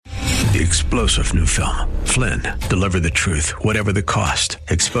The explosive new film, Flynn, deliver the truth, whatever the cost,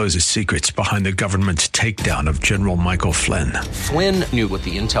 exposes secrets behind the government's takedown of General Michael Flynn. Flynn knew what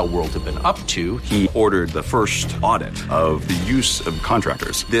the intel world had been up to. He ordered the first audit of the use of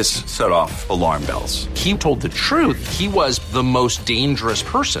contractors. This set off alarm bells. He told the truth. He was the most dangerous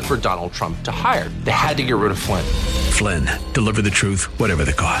person for Donald Trump to hire. They had to get rid of Flynn. Flynn, deliver the truth, whatever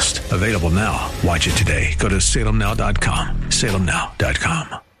the cost. Available now. Watch it today. Go to salemnow.com.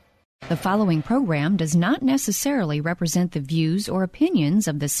 salemnow.com. The following program does not necessarily represent the views or opinions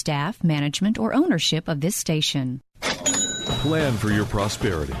of the staff, management, or ownership of this station. Plan for your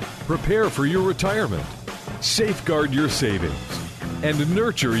prosperity. Prepare for your retirement. Safeguard your savings. And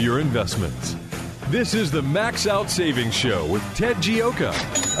nurture your investments. This is the Max Out Savings Show with Ted Gioka,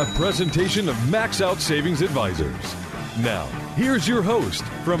 a presentation of Max Out Savings Advisors. Now, here's your host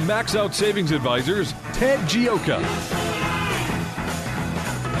from Max Out Savings Advisors, Ted Gioka.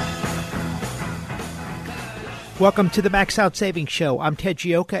 Welcome to the Max Out Savings Show. I'm Ted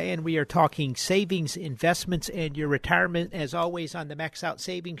Gioka, and we are talking savings, investments, and your retirement, as always, on the Max Out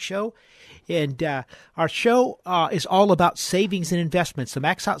Savings Show. And our show is all about savings and investments. The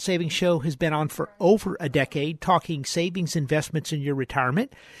Max Out Savings Show has been on for over a decade, talking savings, investments, and your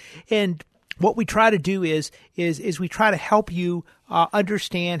retirement. And what we try to do is we try to help you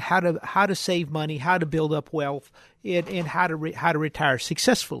understand how to save money, how to build up wealth, and how to retire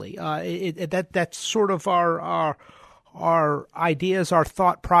successfully. That's sort of our ideas, our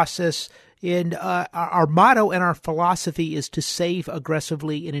thought process, and our motto and our philosophy is to save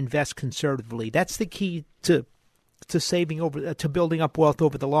aggressively and invest conservatively. That's the key to saving to building up wealth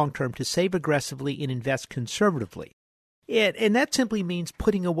over the long term. To save aggressively and invest conservatively. And that simply means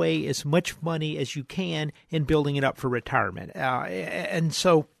putting away as much money as you can and building it up for retirement. And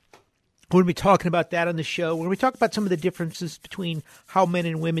so we're going to be talking about that on the show. We're going to talk about some of the differences between how men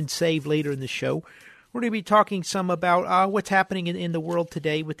and women save later in the show. We're going to be talking some about what's happening in the world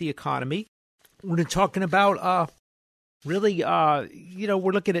today with the economy. We're going to be talking about we're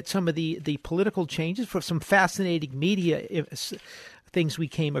looking at some of the political changes for some fascinating media things we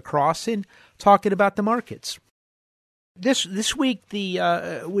came across and talking about the markets. This week,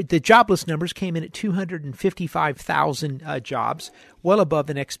 the jobless numbers came in at 255,000 jobs, well above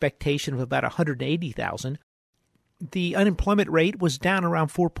an expectation of about 180,000. The unemployment rate was down around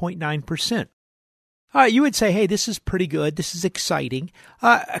 4.9%. You would say, hey, this is pretty good. This is exciting.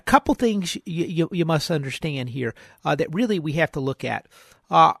 A couple things you must understand here that really we have to look at.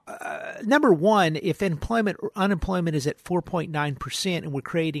 Number one, if unemployment is at 4.9% and we're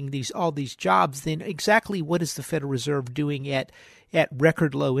creating all these jobs, then exactly what is the Federal Reserve doing at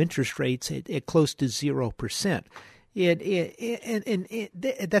record low interest rates at close to 0%? And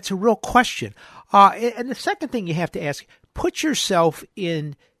that's a real question. And the second thing you have to ask, put yourself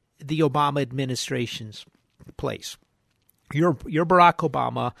in the Obama administration's place. You're Barack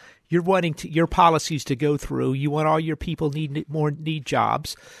Obama. You're wanting your policies to go through. You want all your people need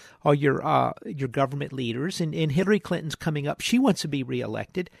jobs, all your government leaders. And Hillary Clinton's coming up. She wants to be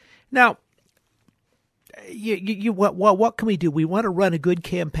reelected. Now, what can we do? We want to run a good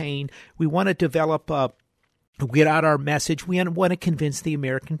campaign. We want to develop get out our message. We want to convince the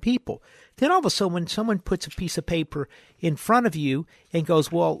American people. Then all of a sudden, when someone puts a piece of paper in front of you and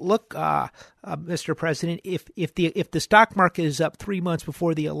goes, "Well, look, Mr. President, if the stock market is up 3 months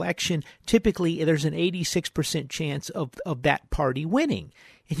before the election, typically there's an 86% chance of that party winning,"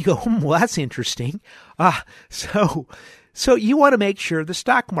 and you go, "Well, that's interesting." So you want to make sure the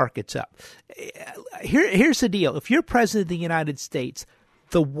stock market's up. Here's the deal: if you're president of the United States,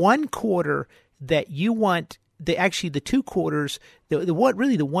 the one quarter that you want. The 2 quarters, the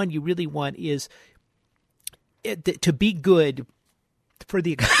one you really want is to be good for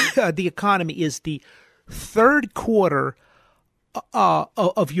the economy is the third quarter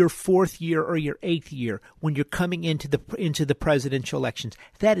of your 4th year or your 8th year when you're coming into the presidential elections.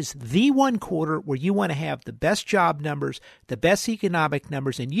 That is the one quarter where you want to have the best job numbers, the best economic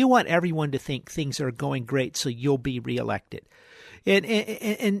numbers, and you want everyone to think things are going great so you'll be reelected.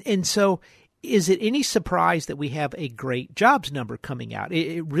 And so. Is it any surprise that we have a great jobs number coming out?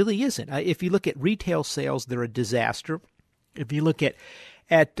 It really isn't. If you look at retail sales, they're a disaster. If you look at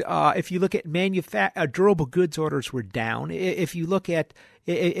durable goods orders were down. If you look at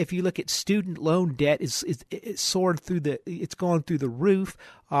student loan debt, it's soared it's gone through the roof.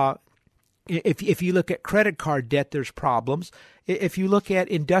 If you look at credit card debt, there's problems. If you look at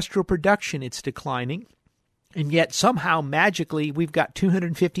industrial production, it's declining. And yet somehow, magically, we've got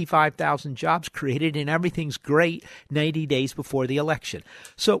 255,000 jobs created and everything's great 90 days before the election.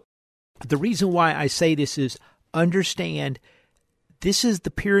 So the reason why I say this is understand this is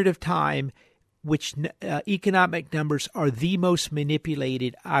the period of time which economic numbers are the most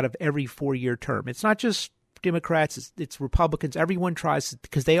manipulated out of every 4-year term. It's not just Democrats, it's Republicans. Everyone tries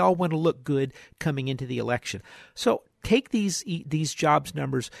because they all want to look good coming into the election. So take these jobs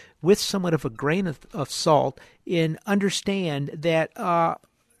numbers with somewhat of a grain of salt and understand that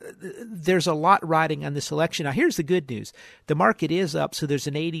there's a lot riding on this election. Now, here's the good news. The market is up, so there's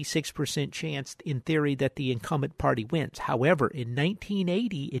an 86% chance in theory that the incumbent party wins. However, in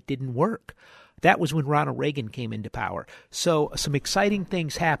 1980, it didn't work. That was when Ronald Reagan came into power. So some exciting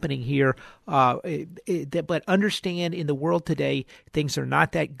things happening here. But understand in the world today, things are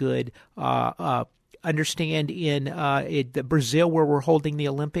not that good. Understand in Brazil, where we're holding the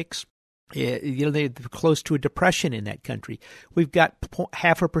Olympics, they're close to a depression in that country. We've got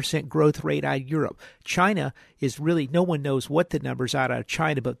 0.5% growth rate out of Europe. China is really, no one knows what the numbers out of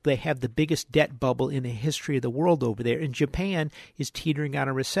China, but they have the biggest debt bubble in the history of the world over there. And Japan is teetering on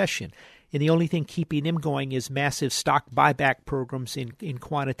a recession. And the only thing keeping them going is massive stock buyback programs in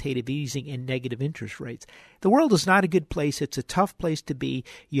quantitative easing and negative interest rates. The world is not a good place. It's a tough place to be.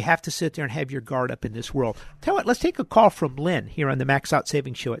 You have to sit there and have your guard up in this world. Tell you what, let's take a call from Lynn here on the Max Out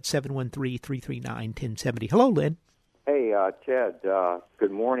Savings Show at 713-339-1070. Hello, Lynn. Hey, Ted.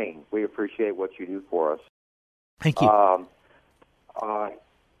 Good morning. We appreciate what you do for us. Thank you. I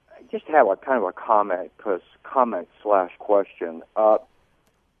just have a kind of a comment/question.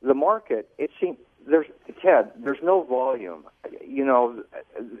 The market, it seems, Ted, there's no volume. You know,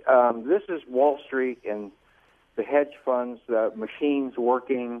 this is Wall Street and the hedge funds, the machines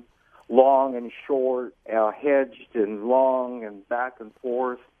working long and short, hedged and long and back and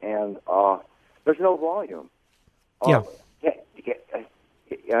forth, and there's no volume. Yeah.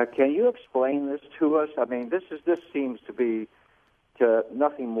 Can you explain this to us? I mean, this seems to be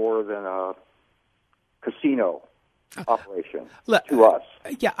nothing more than a casino operation to us.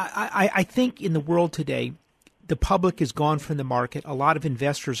 Yeah, I think in the world today, the public is gone from the market. A lot of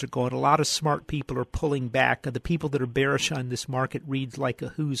investors are going. A lot of smart people are pulling back. The people that are bearish on this market reads like a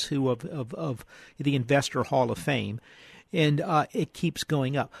who's who of the Investor Hall of Fame, and it keeps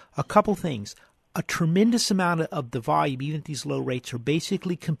going up. A couple things. A tremendous amount of the volume, even at these low rates, are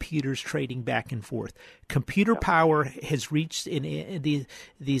basically computers trading back and forth. Computer power has reached, these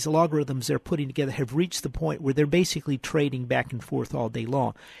algorithms they're putting together have reached the point where they're basically trading back and forth all day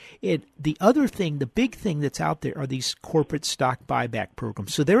long. And the other thing, the big thing that's out there are these corporate stock buyback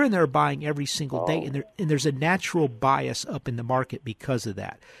programs. So they're in there buying every single day, and there's a natural bias up in the market because of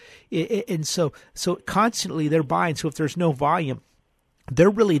that. And so constantly they're buying. So if there's no volume,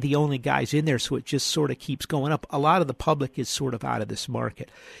 they're really the only guys in there, so it just sort of keeps going up. A lot of the public is sort of out of this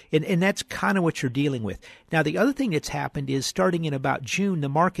market, and that's kind of what you're dealing with. Now, the other thing that's happened is starting in about June, the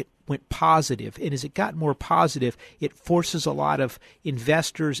market went positive, and as it got more positive, it forces a lot of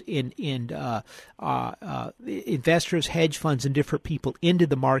investors investors, hedge funds, and different people into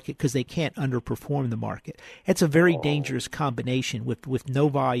the market because they can't underperform the market. It's a very dangerous combination with no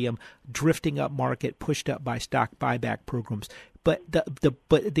volume, drifting up market, pushed up by stock buyback programs. But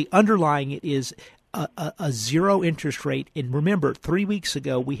the underlying it is a zero interest rate. And remember, 3 weeks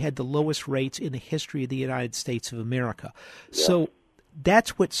ago, we had the lowest rates in the history of the United States of America. Yeah. So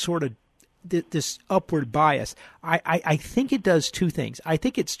that's what sort of this upward bias. I think it does two things. I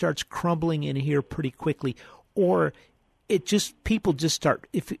think it starts crumbling in here pretty quickly, or people just start,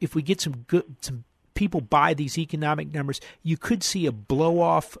 if we get some people buy these economic numbers, you could see a blow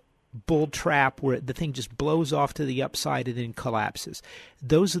off bull trap where the thing just blows off to the upside and then collapses.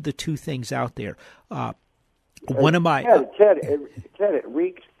 Those are the two things out there. One of my Ted, it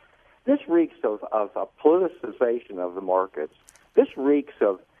reeks. This reeks of a politicization of the markets. This reeks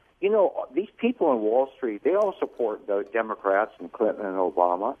of, these people in Wall Street. They all support the Democrats and Clinton and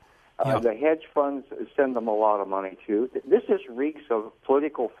Obama. The hedge funds send them a lot of money too. This just reeks of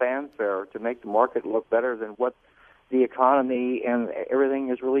political fanfare to make the market look better than what the economy and everything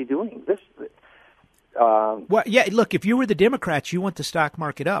is really doing. Well, yeah, look, if you were the Democrats, you want the stock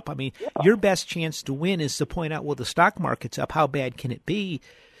market up. I mean, your best chance to win is to point out, well, the stock market's up. How bad can it be?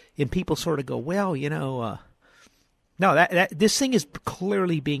 And people sort of go, well, no, this thing is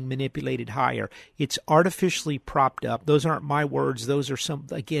clearly being manipulated higher. It's artificially propped up. Those aren't my words. Those are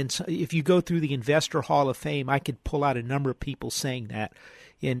if you go through the Investor Hall of Fame, I could pull out a number of people saying that.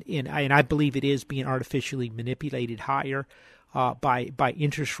 And I believe it is being artificially manipulated higher by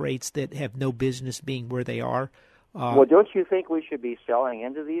interest rates that have no business being where they are. Well, don't you think we should be selling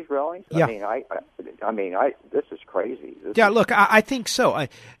into these rallies? Yeah. I mean, this is crazy. Look, I think so.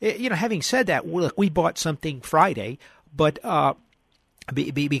 Having said that, look, we bought something Friday, but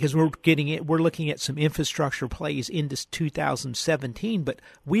because we're looking at some infrastructure plays into 2017, but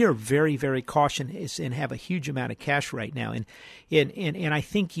we are very, very cautious and have a huge amount of cash right now. And I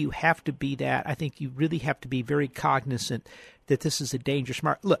think you have to be that. I think you really have to be very cognizant that this is a dangerous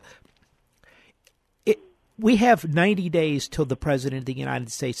market. Look, we have 90 days till the President of the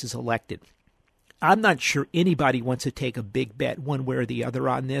United States is elected. I'm not sure anybody wants to take a big bet one way or the other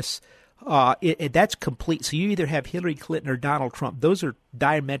on this. That's complete. So you either have Hillary Clinton or Donald Trump. Those are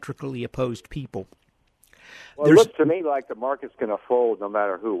diametrically opposed people. Well, it looks to me like the market's going to fold no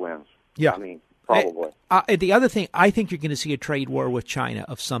matter who wins. Yeah. I mean, probably. The other thing, I think you're going to see a trade war with China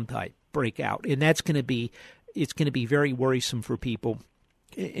of some type break out, and it's going to be very worrisome for people.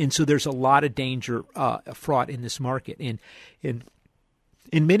 And so there's a lot of danger fraught in this market. And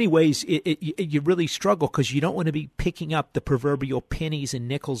in many ways, you really struggle because you don't want to be picking up the proverbial pennies and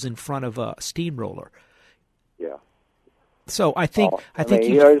nickels in front of a steamroller. Yeah. So I think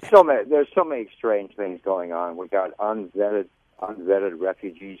there's so many strange things going on. We got unvetted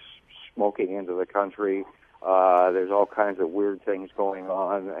refugees smoking into the country. There's all kinds of weird things going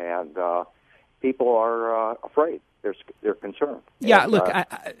on, and people are afraid. They're concerned. Yeah, and, look,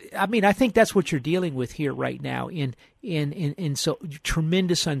 I mean, I think that's what you're dealing with here right now. In so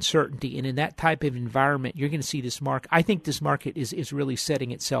tremendous uncertainty, and in that type of environment, you're going to see this market. I think this market is really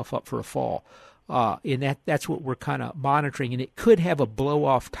setting itself up for a fall, and that's what we're kind of monitoring. And it could have a blow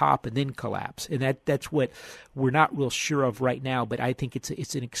off top and then collapse, and that's what we're not real sure of right now. But I think it's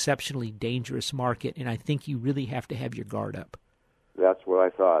an exceptionally dangerous market, and I think you really have to have your guard up. That's what I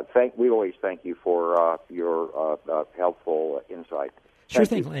thought. We always thank you for your helpful insight. Sure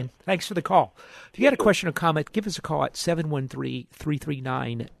thing, Lynn. Thanks for the call. If you got a question or comment, give us a call at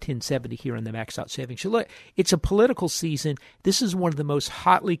 713-339-1070 here on the Max Out Savings Show. Look, it's a political season. This is one of the most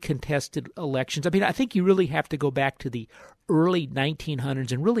hotly contested elections. I mean, I think you really have to go back to the early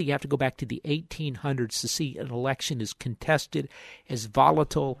 1900s, and really you have to go back to the 1800s to see an election as contested, as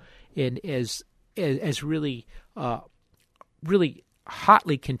volatile, and as really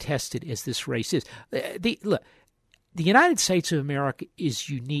hotly contested as this race is. The United States of America is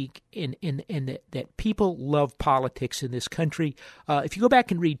unique in that people love politics in this country. If you go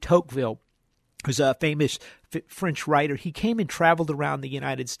back and read Tocqueville, who's a famous French writer, he came and traveled around the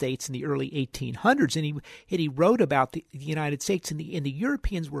United States in the early 1800s, and he wrote about the United States, and the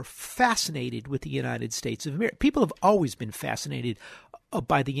Europeans were fascinated with the United States of America. People have always been fascinated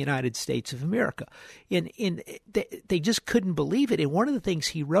by the United States of America, and they just couldn't believe it. And one of the things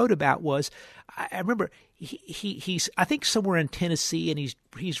he wrote about was, I remember he's I think somewhere in Tennessee, and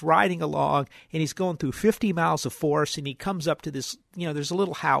he's riding along, and he's going through 50 miles of forest, and he comes up to this, there's a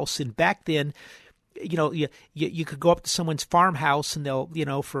little house, and back then, you could go up to someone's farmhouse, and they'll,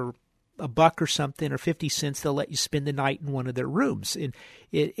 for $1 or something or 50 cents, they'll let you spend the night in one of their rooms, and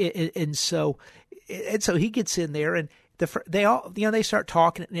so he gets in there, and they start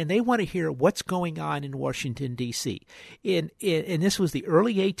talking, and they want to hear what's going on in Washington, D.C. And this was the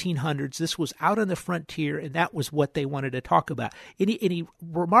early 1800s. This was out on the frontier, and that was what they wanted to talk about. And he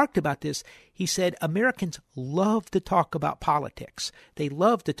remarked about this. He said, Americans love to talk about politics. They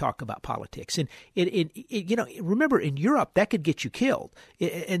love to talk about politics. And remember, in Europe, that could get you killed.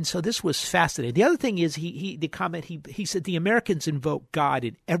 And so this was fascinating. The other thing is, he said the Americans invoke God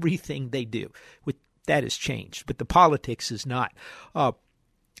in everything they do. That has changed, but the politics is not.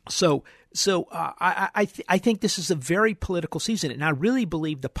 So I think this is a very political season, and I really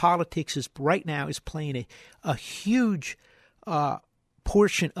believe the politics right now is playing a huge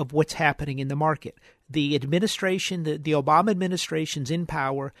portion of what's happening in the market. The administration, the Obama administration's in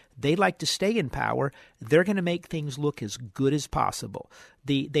power. They like to stay in power. They're going to make things look as good as possible.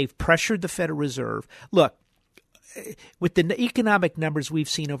 They've pressured the Federal Reserve. Look, with the economic numbers we've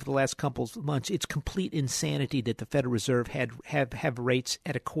seen over the last couple of months, it's complete insanity that the Federal Reserve have rates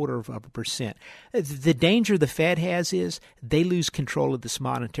at 0.25%. The danger the Fed has is they lose control of this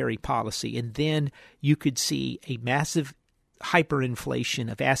monetary policy, and then you could see a massive hyperinflation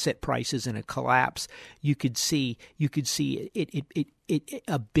of asset prices and a collapse. You could see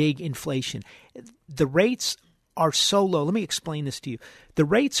a big inflation. The rates are so low. Let me explain this to you. The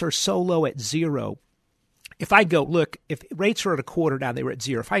rates are so low at zero. If I go, look, if rates are at 0.25 now, they were at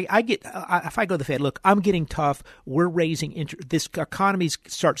zero. If I go to the Fed, look, I'm getting tough. We're raising interest. This economy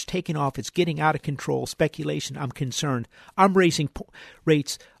starts taking off. It's getting out of control. Speculation. I'm concerned. I'm raising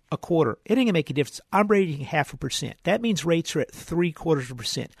rates 0.25. It ain't gonna make a difference. I'm raising 0.5%. That means rates are at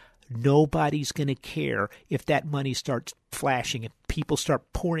 0.75%. Nobody's going to care if that money starts flashing, if people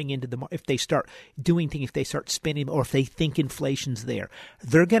start pouring into the market, if they start doing things, if they start spending, or if they think inflation's there.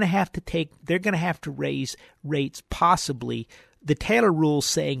 They're going to have to raise rates possibly the Taylor rule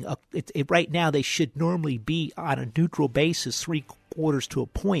saying right now they should normally be on a neutral basis, 3/4 to a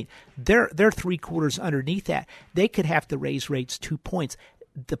point. They're 3/4 underneath that. They could have to raise rates 2 points.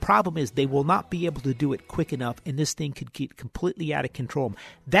 The problem is they will not be able to do it quick enough, and this thing could get completely out of control.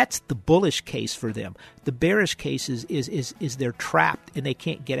 That's the bullish case for them. The bearish case is they're trapped and they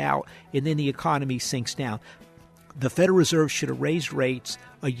can't get out, and then the economy sinks down. The Federal Reserve should have raised rates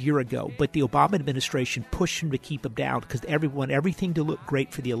a year ago, but the Obama administration pushed them to keep them down because everything to look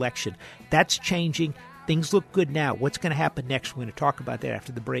great for the election. That's changing. Things look good now. What's going to happen next? We're going to talk about that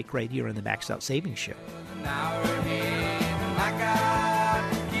after the break right here on the Max Out Savings Show.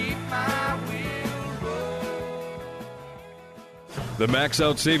 The Max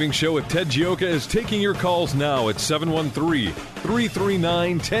Out Savings Show with Ted Gioka is taking your calls now at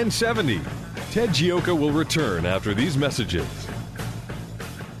 713-339-1070. Ted Gioka will return after these messages.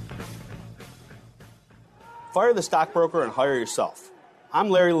 Fire the stockbroker and hire yourself. I'm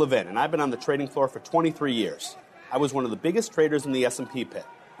Larry Levin, and I've been on the trading floor for 23 years. I was one of the biggest traders in the S&P pit.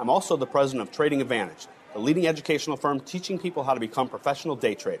 I'm also the president of Trading Advantage, the leading educational firm teaching people how to become professional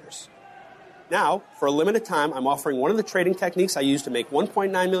day traders. Now, for a limited time, I'm offering one of the trading techniques I use to make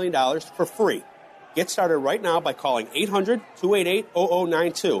 $1.9 million for free. Get started right now by calling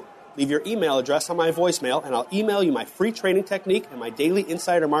 800-288-0092. Leave your email address on my voicemail, and I'll email you my free trading technique and my daily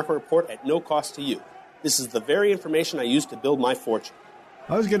insider market report at no cost to you. This is the very information I use to build my fortune.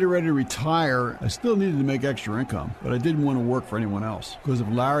 I was getting ready to retire. I still needed to make extra income, but I didn't want to work for anyone else. Because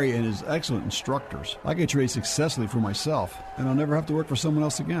of Larry and his excellent instructors, I could trade successfully for myself, and I'll never have to work for someone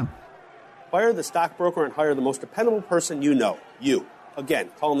else again. Fire the stockbroker and hire the most dependable person you know, you.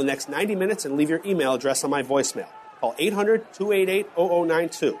 Again, call in the next 90 minutes and leave your email address on my voicemail. Call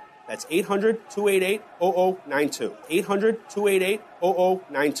 800-288-0092. That's 800-288-0092.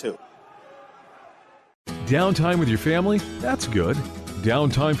 800-288-0092. Downtime with your family? That's good.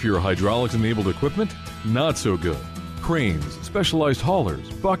 Downtime for your hydraulics-enabled equipment? Not so good. Cranes, specialized haulers,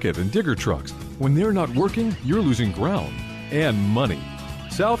 bucket, and digger trucks. When they're not working, you're losing ground and money.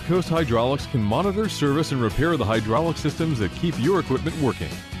 South Coast Hydraulics can monitor, service, and repair the hydraulic systems that keep your equipment working.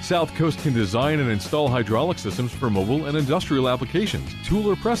 South Coast can design and install hydraulic systems for mobile and industrial applications,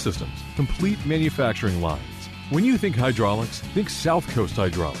 tool or press systems, complete manufacturing lines. When you think hydraulics, think South Coast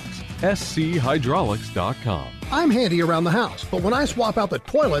Hydraulics. SCHydraulics.com. I'm handy around the house, but when I swap out the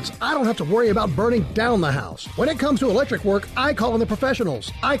toilets, I don't have to worry about burning down the house. When it comes to electric work, I call in the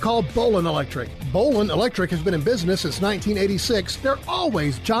professionals. I call Bolin Electric. Bolin Electric has been in business since 1986. They're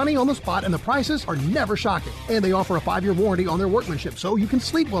always Johnny on the spot, and the prices are never shocking. And they offer a 5-year warranty on their workmanship, so you can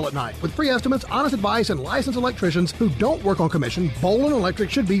sleep well at night. With free estimates, honest advice, and licensed electricians who don't work on commission, Bolin Electric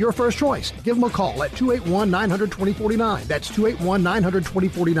should be your first choice. Give them a call at 281-900-2049. That's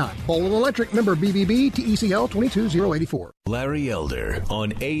 281-900-2049. Bolin Electric, member BBB, TECL 22084. Larry Elder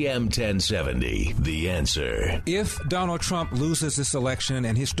on AM 1070, The Answer. If Donald Trump loses this election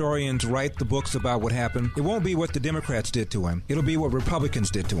and historians write the books about what happened, it won't be what the Democrats did to him. It'll be what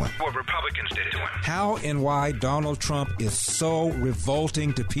Republicans did to him. How and why Donald Trump is so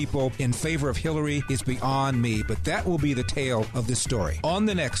revolting to people in favor of Hillary is beyond me, but that will be the tale of this story on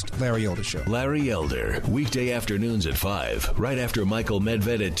the next Larry Elder Show. Larry Elder, weekday afternoons at 5, right after Michael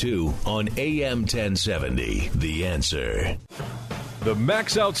Medved at 2 on AM 1070, The Answer. The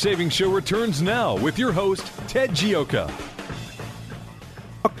Max Out Savings Show returns now with your host, Ted Gioka.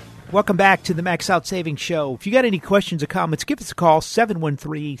 Welcome back to the Max Out Savings Show. If you got any questions or comments, give us a call,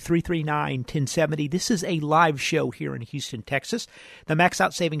 713-339-1070. This is a live show here in Houston, Texas. The Max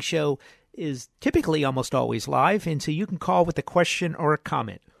Out Savings Show is typically almost always live, and so you can call with a question or a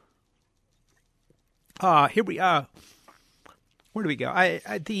comment. Where do we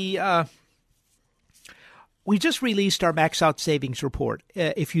go? We just released our Max Out Savings Report.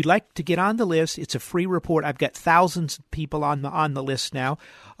 If you'd like to get on the list, it's a free report. I've got thousands of people on the list now.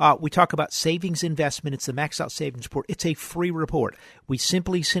 We talk about savings investment. It's the Max Out Savings Report. It's a free report. We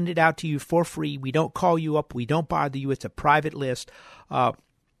simply send it out to you for free. We don't call you up. We don't bother you. It's a private list. And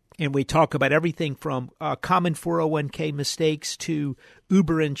we talk about everything from common 401k mistakes to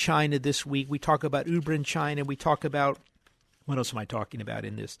Uber in China this week. We talk about Uber in China. We talk about, what else am I talking about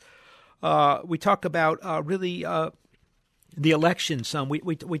in this? We talk about the election some.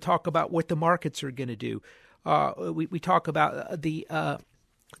 We talk about what the markets are going to do. We talk about the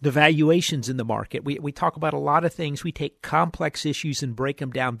valuations in the market. We talk about a lot of things. We take complex issues and break them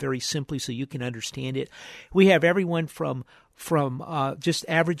down very simply so you can understand it. We have everyone from from just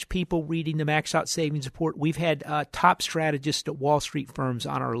average people reading the Max Out Savings Report. We've had top strategists at Wall Street firms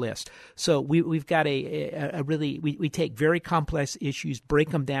on our list. So we've got a really we take very complex issues,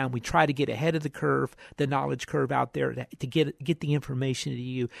 break them down. We try to get ahead of the curve, the knowledge curve out there to get the information to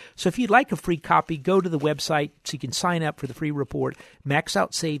you. So if you'd like a free copy, go to the website so you can sign up for the free report,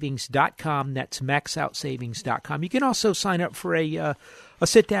 maxoutsavings.com. That's maxoutsavings.com. You can also sign up for a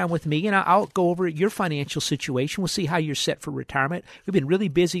sit down with me, and I'll go over your financial situation. We'll see how you're set for retirement. We've been really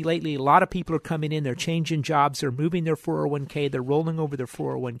busy lately. A lot of people are coming in. They're changing jobs. They're moving their 401k. They're rolling over their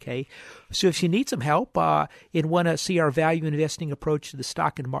 401k. So if you need some help and want to see our value investing approach to the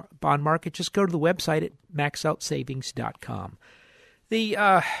stock and bond market, just go to the website at maxoutsavings.com.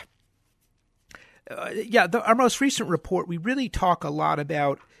 Our most recent report, we really talk a lot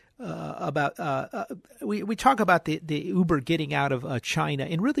about we talk about the Uber getting out of China,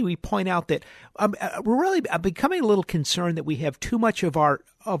 and really we point out that we're really becoming a little concerned that we have too much of our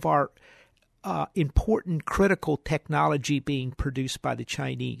important critical technology being produced by the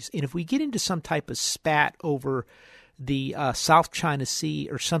Chinese, and if we get into some type of spat over the South China Sea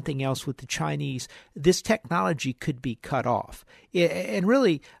or something else with the Chinese, this technology could be cut off. And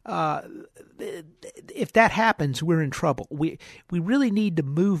really, if that happens, we're in trouble. We really need to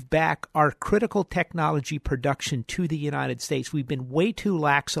move back our critical technology production to the United States. We've been way too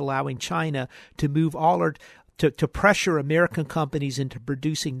lax allowing China to move all our to pressure American companies into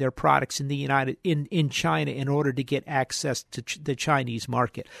producing their products in in China in order to get access to the Chinese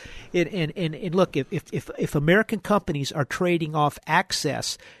market. And look, if American companies are trading off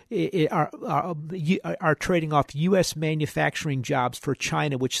access, are trading off U.S. manufacturing jobs for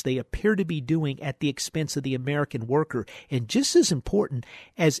China, which they appear to be doing at the expense of the American worker, and just as important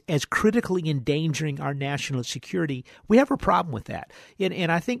as critically endangering our national security, we have a problem with that.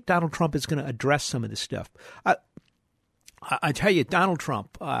 And I think Donald Trump is going to address some of this stuff. I tell you, Donald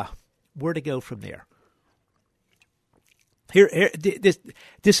Trump, where to go from there?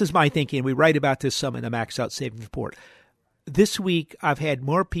 This is my thinking. We write about this some in the Max Out Savings Report. This week, I've had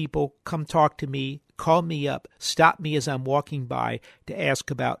more people come talk to me, call me up, stop me as I'm walking by to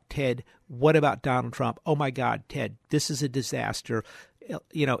ask about, Ted, what about Donald Trump? Oh, my God, Ted, this is a disaster.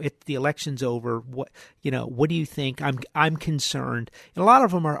 If the election's over, what do you think? I'm concerned. And a lot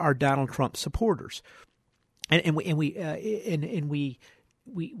of them are Donald Trump supporters. And we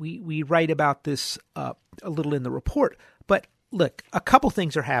write about this a little in the report. But look, a couple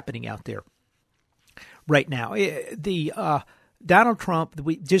things are happening out there right now. Donald Trump,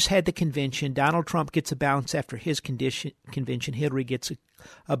 we just had the convention. Donald Trump gets a bounce after his convention. Hillary gets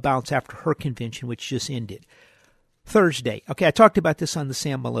a bounce after her convention, which just ended. Thursday. Okay, I talked about this on the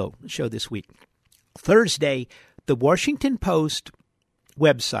Sam Malone show this week. Thursday, the Washington Post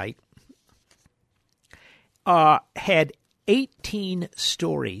website had 18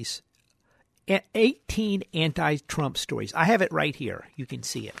 stories, 18 anti-Trump stories. I have it right here. You can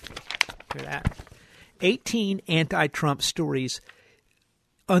see it. Hear that? 18 anti-Trump stories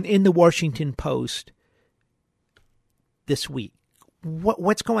in the Washington Post this week.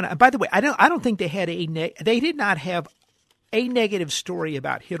 What's going on? By the way, I don't think they had they did not have a negative story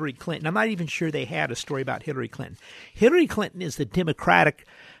about Hillary Clinton. I'm not even sure they had a story about Hillary Clinton. Hillary Clinton is the Democratic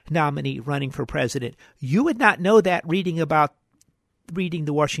nominee running for president. You would not know that reading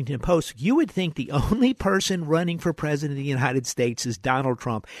the Washington Post. You would think the only person running for president of the United States is Donald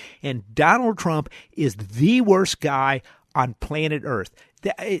Trump. And Donald Trump is the worst guy on planet Earth.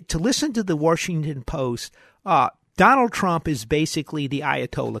 To listen to the Washington Post, Donald Trump is basically the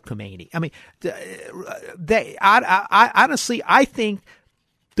Ayatollah Khomeini. I mean, honestly, I think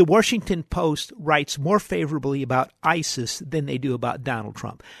the Washington Post writes more favorably about ISIS than they do about Donald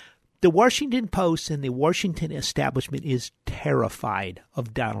Trump. The Washington Post and the Washington establishment is terrified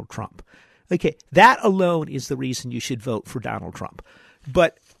of Donald Trump. Okay, that alone is the reason you should vote for Donald Trump.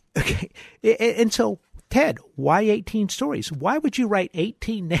 But, okay, and so, Ted, why 18 stories? Why would you write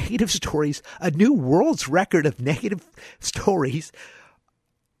 18 negative stories, a new world's record of negative stories?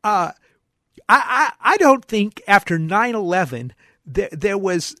 I don't think after 9/11 there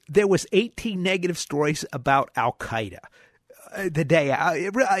was 18 negative stories about Al-Qaeda. The day,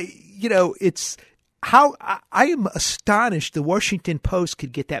 it's how I am astonished the Washington Post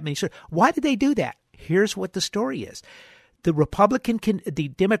could get that many stories. Why did they do that? Here's what the story is.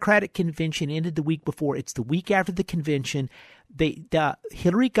 The Democratic convention ended the week before. It's the week after the convention.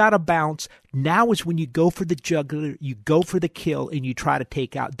 Hillary got a bounce. Now is when you go for the jugular, you go for the kill, and you try to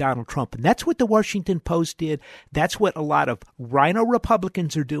take out Donald Trump. And that's what the Washington Post did. That's what a lot of rhino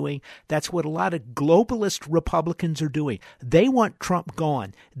Republicans are doing. That's what a lot of globalist Republicans are doing. They want Trump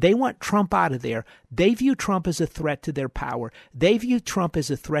gone. They want Trump out of there. They view Trump as a threat to their power. They view Trump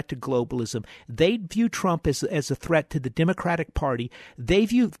as a threat to globalism. They view Trump as a threat to the Democratic Party. They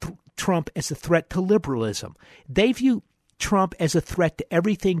view Trump as a threat to liberalism. They view Trump as a threat to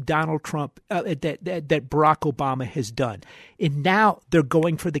everything Donald Trump that Barack Obama has done. And now they're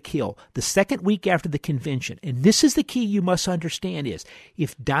going for the kill. The second week after the convention, and this is the key you must understand, is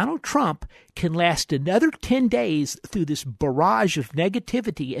if Donald Trump can last another 10 days through this barrage of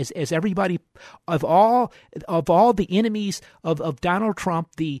negativity as everybody of all the enemies of Donald Trump,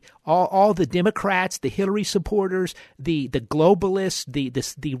 all the Democrats, the Hillary supporters, the globalists,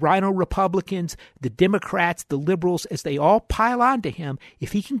 the rhino Republicans, the Democrats, the liberals, as they all pile onto him,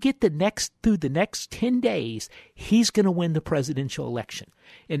 if he can get through the next 10 days, he's going to win the presidential election.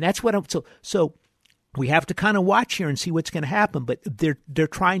 And that's what so we have to kind of watch here and see what's going to happen, but they're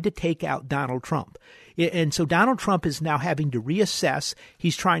trying to take out Donald Trump. And so Donald Trump is now having to reassess.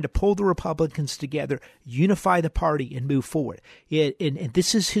 He's trying to pull the Republicans together, unify the party, and move forward. And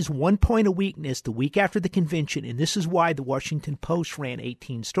this is his one point of weakness the week after the convention, and this is why the Washington Post ran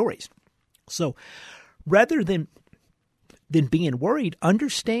 18 stories. So rather than being worried,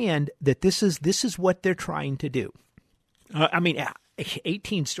 understand that this is what they're trying to do.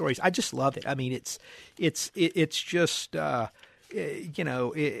 18 stories. I just love it. I mean, it's just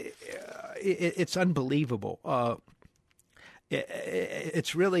it's unbelievable.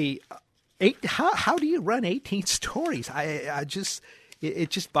 It's really how do you run 18 stories? It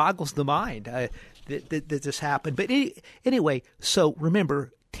just boggles the mind that this happened. But anyway, so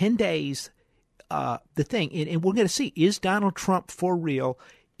remember, 10 days. The thing, and we're going to see, is Donald Trump for real?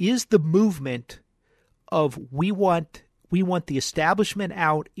 Is the movement of we want the establishment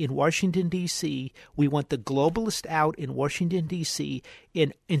out in Washington, D.C., we want the globalists out in Washington, D.C.,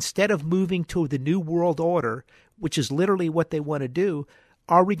 and instead of moving to the New World Order, which is literally what they want to do,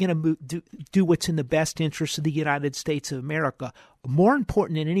 are we going to do what's in the best interest of the United States of America? More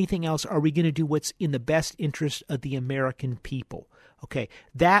important than anything else, are we going to do what's in the best interest of the American people? Okay,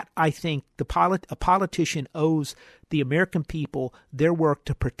 that I think a politician owes the American people their work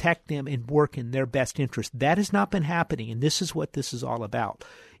to protect them and work in their best interest. That has not been happening, and this is what this is all about.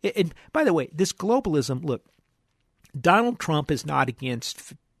 And by the way, this globalism, look, Donald Trump is not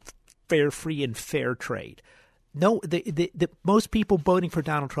against free and fair trade. No, the most people voting for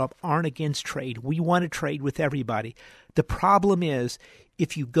Donald Trump aren't against trade. We want to trade with everybody. The problem is,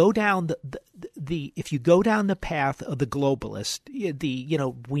 if you go down the path of the globalist,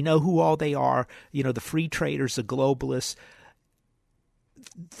 we know who all they are, the free traders, the globalists,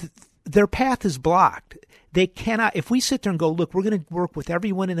 their path is blocked. They cannot, if we sit there and go, look, we're going to work with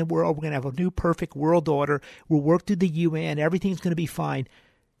everyone in the world, we're going to have a new perfect world order, we'll work through the UN, everything's going to be fine.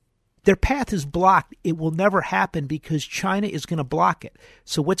 Their path is blocked. It will never happen because China is going to block it.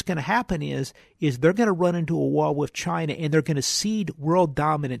 So what's going to happen is they're going to run into a wall with China, and they're going to cede world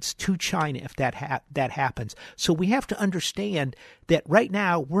dominance to China if that happens. So we have to understand that right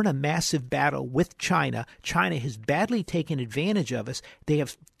now we're in a massive battle with China. China has badly taken advantage of us. They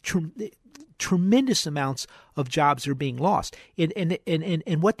have tremendous amounts of jobs are being lost. And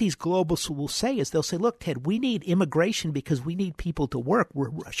what these globalists will say is they'll say, look, Ted, we need immigration because we need people to work.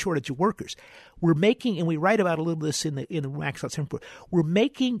 We're a shortage of workers. We're making, and we write about a little of this in the Max Out Report, we're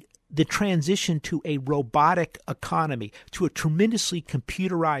making the transition to a robotic economy, to a tremendously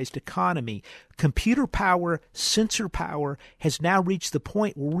computerized economy. Computer power, sensor power has now reached the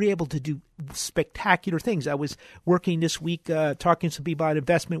point where we're able to do spectacular things. I was working this week talking to some people about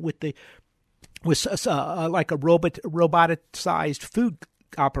investment with like a robotic-sized food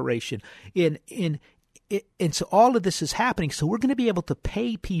operation. And so all of this is happening. So we're going to be able to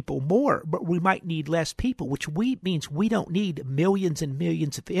pay people more, but we might need less people, which means we don't need millions and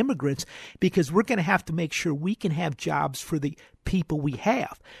millions of immigrants because we're going to have to make sure we can have jobs for the people we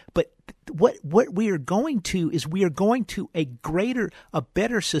have. But what we are going to is we are going to a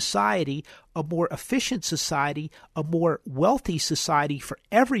better society, a more efficient society, a more wealthy society for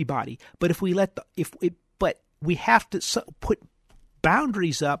everybody. But if we we have to put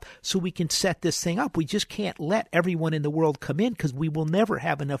boundaries up so we can set this thing up. We just can't let everyone in the world come in because we will never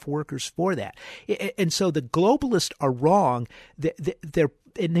have enough workers for that. And so the globalists are wrong. And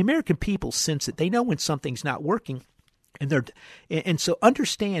the American people sense it. They know when something's not working. And so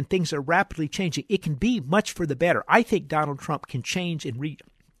understand things are rapidly changing. It can be much for the better. I think Donald Trump can change and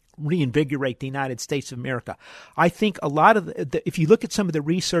reinvigorate the United States of America. I think a lot of if you look at some of the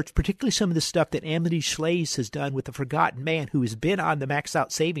research, particularly some of the stuff that Amity Shlaes has done with The Forgotten Man, who has been on the Max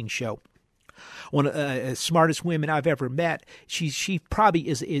Out Savings Show, one of the smartest women I've ever met. She probably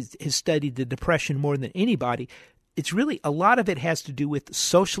has studied the Depression more than anybody. It's really a lot of it has to do with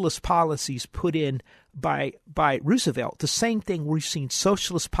socialist policies put in by Roosevelt. The same thing we've seen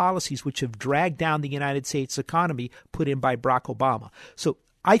socialist policies which have dragged down the United States economy put in by Barack Obama. So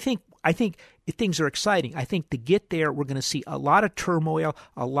I think things are exciting. I think to get there, we're going to see a lot of turmoil,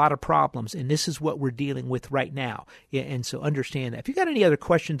 a lot of problems, and this is what we're dealing with right now. And so understand that. If you got any other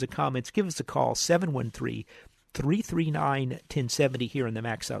questions or comments, give us a call, 713-339-1070 here on the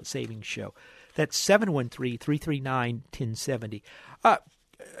Max Out Savings Show. That's 713-339-1070.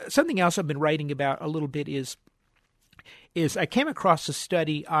 Something else I've been writing about a little bit is I came across a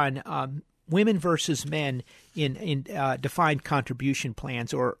study on women versus men in defined contribution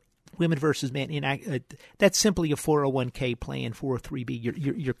plans, or women versus men in that's simply a 401k plan,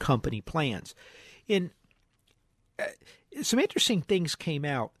 403b, your company plans. Some interesting things came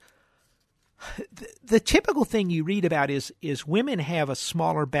out. The typical thing you read about is women have a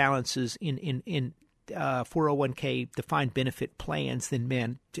smaller balances in 401k defined benefit plans than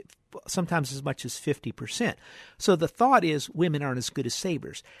men, sometimes as much as 50%. So the thought is women aren't as good as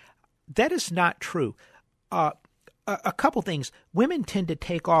savers. That is not true. A couple things. Women tend to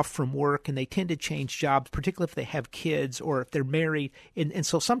take off from work and they tend to change jobs, particularly if they have kids or if they're married. And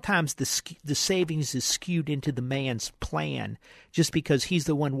so sometimes the savings is skewed into the man's plan just because he's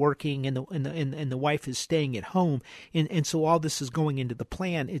the one working and the wife is staying at home. And so all this is going into the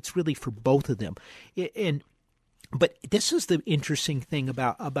plan. It's really for both of them. But this is the interesting thing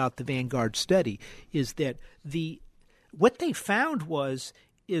about the Vanguard study is that what they found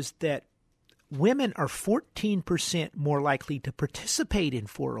is that women are 14% more likely to participate in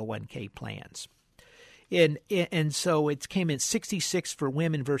 401k plans. And so it came in 66 for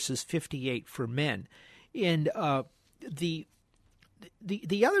women versus 58 for men. And the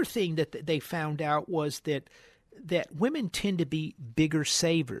other thing that they found out was that women tend to be bigger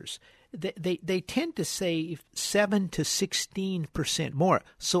savers. They tend to save 7 to 16% more.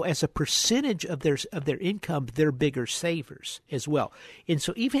 So as a percentage of their income, they're bigger savers as well. And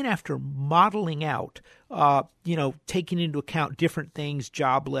so even after modeling out, taking into account different things,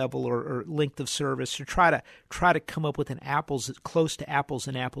 job level or length of service, to try to come up with an close to apples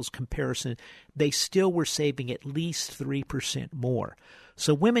and apples comparison, they still were saving at least 3% more.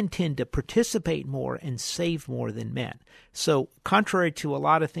 So women tend to participate more and save more than men. So contrary to a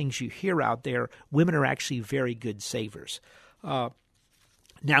lot of things you hear out there, women are actually very good savers. Now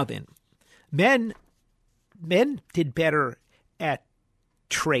then, men did better at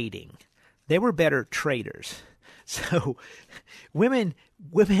trading. They were better traders. So women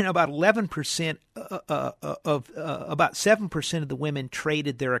about 11% about 7% of the women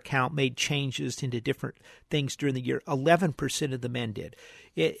traded their account, made changes into different things during the year. 11% of the men did.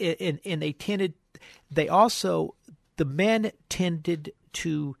 And the men tended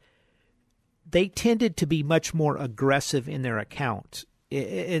to be much more aggressive in their accounts.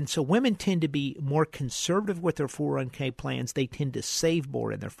 And so women tend to be more conservative with their 401k plans. They tend to save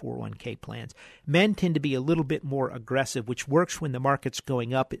more in their 401k plans. Men tend to be a little bit more aggressive, which works when the market's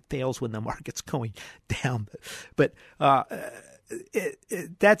going up. It fails when the market's going down. But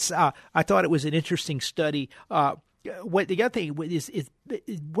that's I thought it was an interesting study. What the other thing is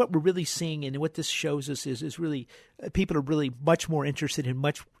what we're really seeing, and what this shows us is really people are really much more interested in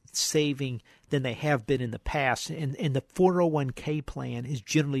much saving than they have been in the past. And the 401k plan has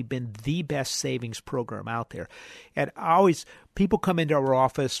generally been the best savings program out there. And people come into our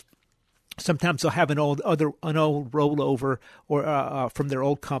office. Sometimes they'll have an old rollover or from their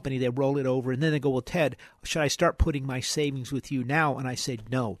old company. They roll it over, and then they go, "Well, Ted, should I start putting my savings with you now?" And I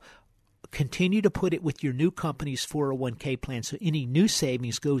said, "No. Continue to put it with your new company's 401k plan, so any new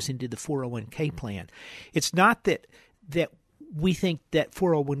savings goes into the 401k plan." It's not that we think that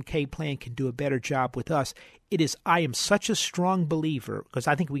 401k plan can do a better job with us. I am such a strong believer, because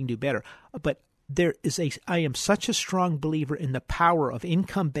I think we can do better, but I am such a strong believer in the power of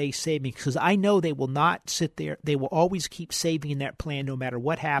income-based savings, because I know they will not sit there. They will always keep saving in that plan no matter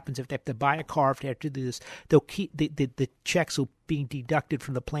what happens. If they have to buy a car, if they have to do this, they'll keep the checks will be deducted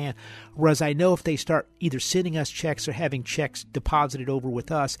from the plan. Whereas I know if they start either sending us checks or having checks deposited over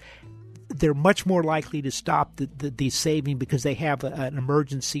with us, they're much more likely to stop the saving because they have an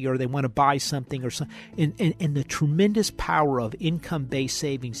emergency or they want to buy something or something. And the tremendous power of income-based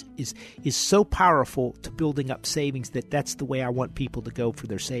savings is so powerful to building up savings that's the way I want people to go for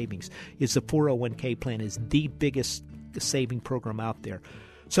their savings. Is the 401k plan is the biggest saving program out there.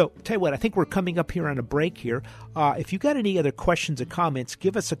 So, tell you what, I think we're coming up here on a break here. If you got any other questions or comments,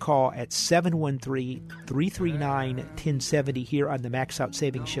 give us a call at 713-339-1070 here on the Max Out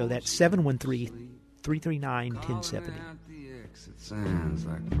Savings Show. That's 713-339-1070. It sounds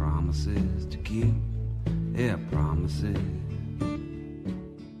like promises to keep. Yeah, promises.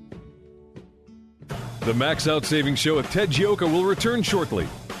 The Max Out Savings Show with Ted Gioka will return shortly.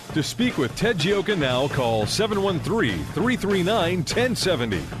 To speak with Ted Gioka now, call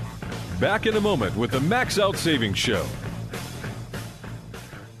 713-339-1070. Back in a moment with the Max Out Savings Show.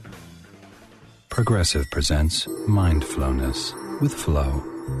 Progressive presents Mindfulness with Flow.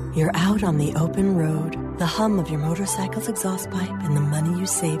 You're out on the open road. The hum of your motorcycle's exhaust pipe and the money you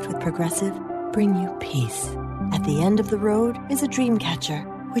saved with Progressive bring you peace. At the end of the road is a dream catcher,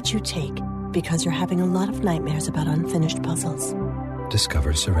 which you take because you're having a lot of nightmares about unfinished puzzles.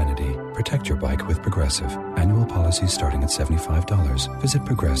 Discover serenity. Protect your bike with Progressive. Annual policies starting at $75. Visit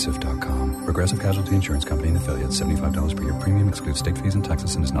Progressive.com. Progressive Casualty Insurance Company and affiliates. $75 per year premium excludes state fees and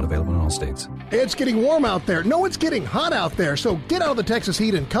taxes and is not available in all states. It's getting warm out there. No, it's getting hot out there. So get out of the Texas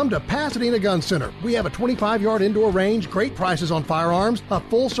heat and come to Pasadena Gun Center. We have a 25-yard indoor range, great prices on firearms, a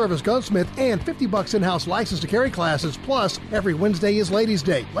full-service gunsmith, and $50 in-house license to carry classes. Plus, every Wednesday is Ladies'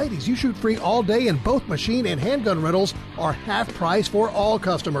 Day. Ladies, you shoot free all day, and both machine and handgun rentals are half price for all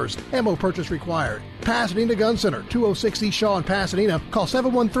customers. Ammo purchase required. Pasadena Gun Center, 206 East Shaw in Pasadena. Call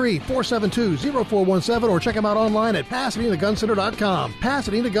 713-472-0417 or check them out online at PasadenaGunCenter.com.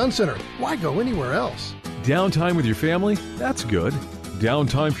 Pasadena Gun Center. Why go anywhere else? Downtime with your family? That's good.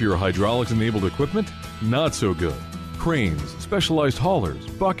 Downtime for your hydraulics-enabled equipment? Not so good. Cranes, specialized haulers,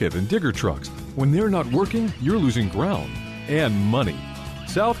 bucket, and digger trucks. When they're not working, you're losing ground and money.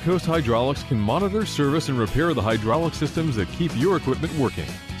 South Coast Hydraulics can monitor, service, and repair the hydraulic systems that keep your equipment working.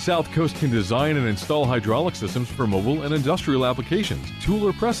 South Coast can design and install hydraulic systems for mobile and industrial applications, tool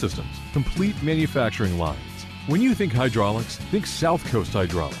or press systems, complete manufacturing lines. When you think hydraulics, think South Coast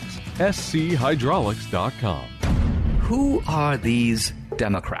Hydraulics. SCHydraulics.com. Who are these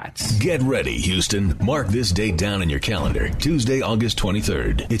Democrats? Get ready, Houston. Mark this date down in your calendar. Tuesday, August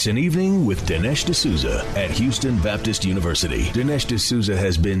 23rd. It's an evening with Dinesh D'Souza at Houston Baptist University. Dinesh D'Souza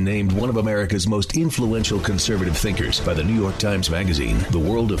has been named one of America's most influential conservative thinkers by the New York Times Magazine. The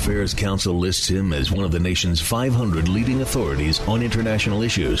World Affairs Council lists him as one of the nation's 500 leading authorities on international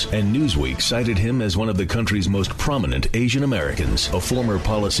issues, and Newsweek cited him as one of the country's most prominent Asian Americans. A former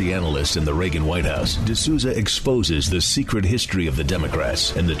policy analyst in the Reagan White House, D'Souza exposes the secret history of the Democrats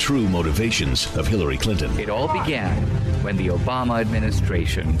and the true motivations of Hillary Clinton. It all began when the Obama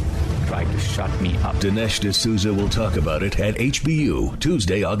administration tried to shut me up. Dinesh D'Souza will talk about it at HBU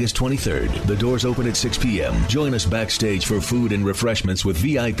Tuesday, August 23rd. The doors open at 6 p.m. Join us backstage for food and refreshments with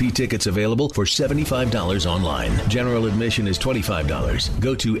VIP tickets available for $75 online. General admission is $25.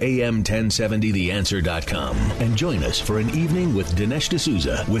 Go to am1070theanswer.com and join us for an evening with Dinesh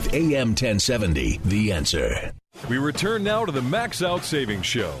D'Souza with AM 1070 The Answer. We return now to the Max Out Savings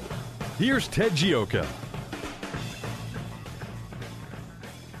Show. Here's Ted Gioka.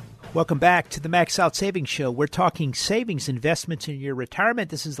 Welcome back to the Max Out Savings Show. We're talking savings, investments in your retirement.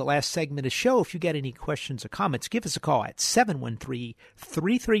 This is the last segment of the show. If you got any questions or comments, give us a call at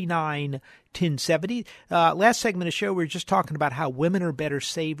 713-339-1070. Last segment of the show, we were just talking about how women are better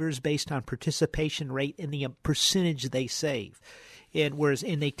savers based on participation rate and the percentage they save. And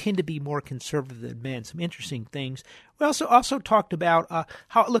they tend to be more conservative than men. Some interesting things. We also talked about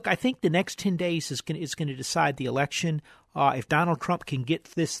how, look, I think the next 10 days is going to decide the election. If Donald Trump can get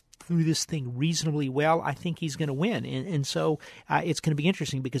through this thing reasonably well, I think he's going to win. And so it's going to be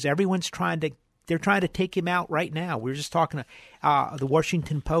interesting because everyone's trying to take him out right now. We were just talking to the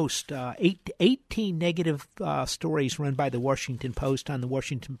Washington Post, 18 negative stories run by the Washington Post on the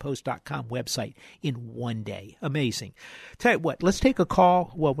WashingtonPost.com website in one day. Amazing. Tell you what, let's take a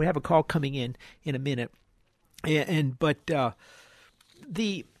call. Well, we have a call coming in a minute. But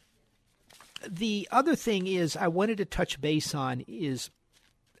the other thing is I wanted to touch base on is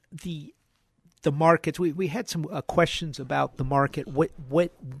the markets. We had some questions about the market. What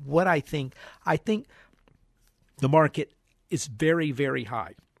I think the market is very, very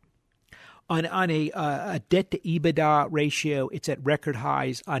high. On a debt to EBITDA ratio, it's at record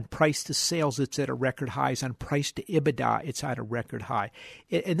highs. On price to sales, it's at a record highs. On price to EBITDA, it's at a record high.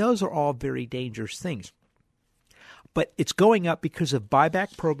 And those are all very dangerous things. But it's going up because of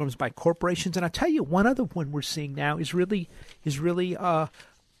buyback programs by corporations. And I'll tell you, one other one we're seeing now is really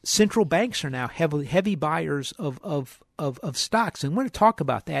central banks are now heavy buyers of stocks. And we're going to talk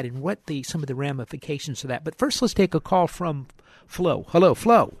about that and what some of the ramifications of that. But first, let's take a call from Flo. Hello,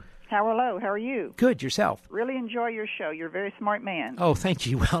 Flo. Hello, how are you? Good, yourself? Really enjoy your show. You're a very smart man. Oh, thank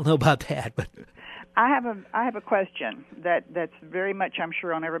you. Well, I don't know about that, but I have a question that's very much, I'm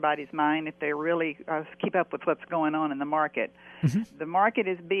sure, on everybody's mind if they really keep up with what's going on in the market. Mm-hmm. The market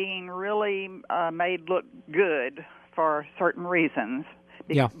is being really made look good for certain reasons,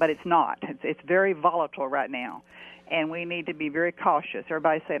 but it's not. It's very volatile right now. And we need to be very cautious.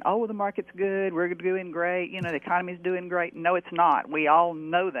 Everybody's saying, oh, the market's good, we're doing great, the economy's doing great. No, it's not. We all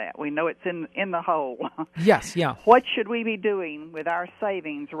know that. We know it's in the hole. Yes, yeah. What should we be doing with our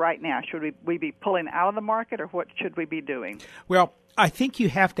savings right now? Should we be pulling out of the market, or what should we be doing? Well, I think you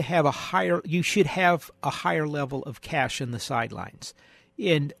have to have you should have a higher level of cash in the sidelines.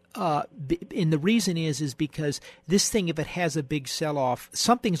 And the reason is because this thing, if it has a big sell-off,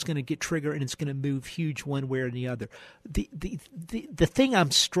 something's going to get triggered and it's going to move huge one way or the other. The thing I'm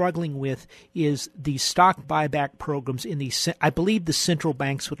struggling with is these stock buyback programs. I believe the central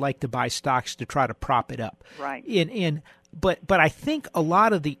banks would like to buy stocks to try to prop it up. Right. But I think a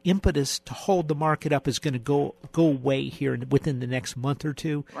lot of the impetus to hold the market up is going to go away here within the next month or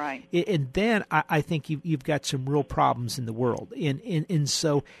two. Right. And then I think you've got some real problems in the world. And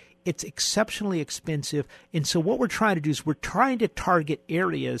so it's exceptionally expensive. And so what we're trying to do is we're trying to target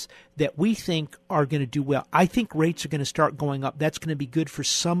areas that we think are going to do well. I think rates are going to start going up. That's going to be good for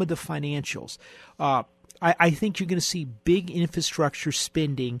some of the financials. I think you're going to see big infrastructure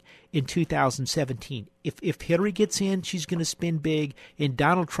spending in 2017. If Hillary gets in, she's going to spend big. And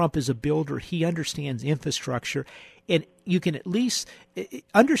Donald Trump is a builder. He understands infrastructure. And you can at least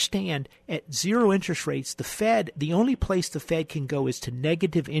understand at zero interest rates, the only place the Fed can go is to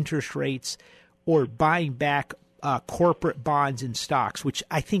negative interest rates or buying back corporate bonds and stocks, which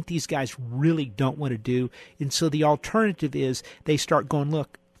I think these guys really don't want to do. And so the alternative is they start going,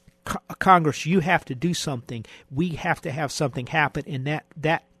 look, Congress, you have to do something. We have to have something happen, and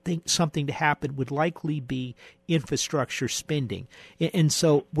that something to happen would likely be infrastructure spending. And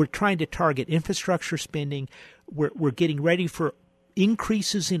so we're trying to target infrastructure spending. We're getting ready for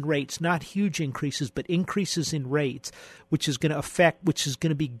increases in rates, not huge increases, but increases in rates, which is going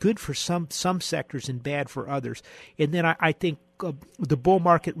to be good for some sectors and bad for others. And then I think the bull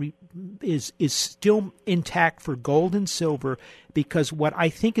market is still intact for gold and silver, because what I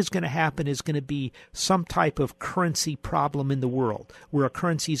think is going to happen is going to be some type of currency problem in the world where a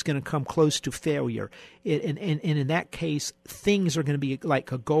currency is going to come close to failure. And in that case, things are going to be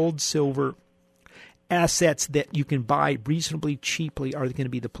like a gold, silver, assets that you can buy reasonably cheaply are going to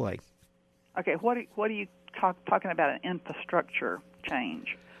be the play. Okay, what are you talking about, an infrastructure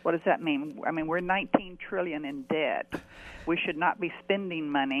change? What does that mean? I mean, we're $19 trillion in debt. We should not be spending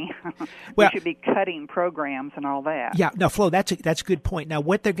money. We should be cutting programs and all that. Yeah, no, Flo, that's a good point. Now,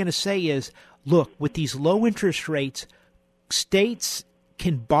 what they're going to say is, look, with these low interest rates, states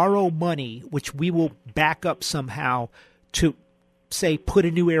can borrow money, which we will back up somehow to, say, put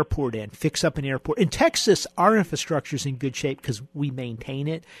a new airport in, fix up an airport. In Texas, our infrastructure is in good shape because we maintain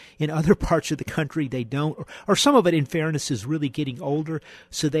it. In other parts of the country, they don't. Or some of it, in fairness, is really getting older.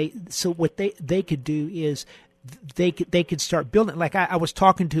 So what they could do is they could start building. Like I was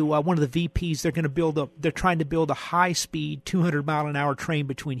talking to one of the VPs. They're trying to build a high-speed 200-mile-an-hour train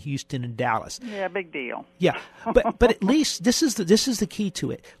between Houston and Dallas. Yeah, big deal. Yeah, but at least this is the key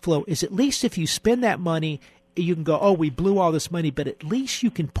to it, Flo. Is at least if you spend that money, you can go, oh, we blew all this money, but at least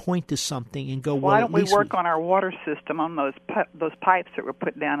you can point to something and go, well, why don't we work on our water system, on those pipes that were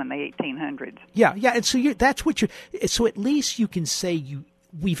put down in the 1800s? Yeah, and so so at least you can say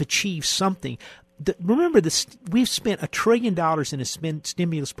we've achieved something. Remember, we've spent $1 trillion in a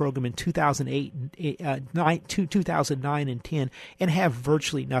stimulus program in 2009 and 10, and have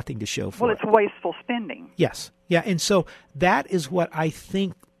virtually nothing to show for it. Well, it's wasteful spending. Yes, yeah, and so that is what I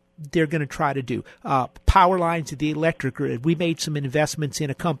think they're going to try to do. Power lines to the electric grid. We made some investments in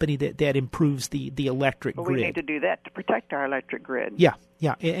a company that improves the electric grid. We need to do that to protect our electric grid. Yeah,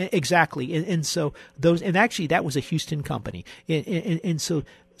 exactly. And so and actually that was a Houston company. And so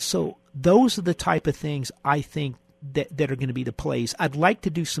those are the type of things I think that are going to be the plays. I'd like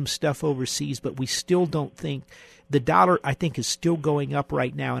to do some stuff overseas, but we still don't think the dollar, I think, is still going up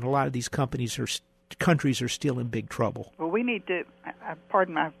right now, and a lot of these countries are still in big trouble. Well, we need to,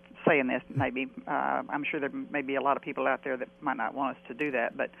 pardon my saying this, maybe, I'm sure there may be a lot of people out there that might not want us to do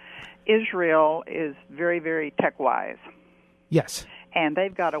that, but Israel is very, very tech-wise. Yes. And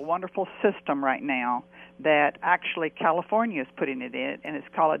they've got a wonderful system right now that actually California is putting it in, and it's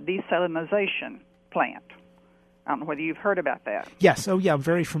called a desalinization plant. I don't know whether you've heard about that. Yes. Oh, yeah, I'm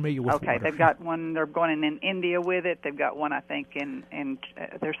very familiar with Okay, water. They've got one, they're going in India with it. They've got one, I think, in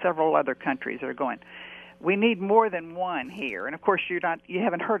there's several other countries that are going. We need more than one here. And of course, you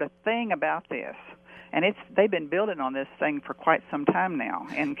haven't heard a thing about this. And they've been building on this thing for quite some time now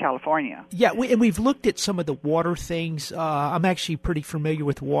in California. Yeah, we've looked at some of the water things. I'm actually pretty familiar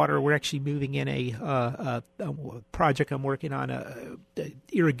with water. We're actually moving in a project I'm working on, a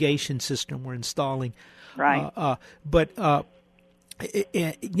irrigation system we're installing. Right.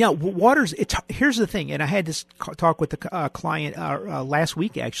 Water's. Here's the thing, and I had this talk with the client last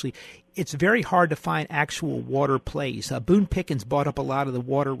week, actually. It's very hard to find actual water plays. Boone Pickens bought up a lot of the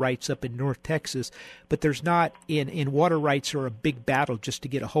water rights up in North Texas, but there's not in water rights are a big battle just to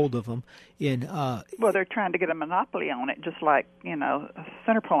get a hold of them. Well, they're trying to get a monopoly on it, just like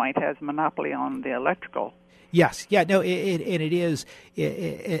CenterPoint has a monopoly on the electrical. Yes, yeah, no, it is,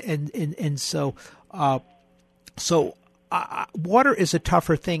 so. Water is a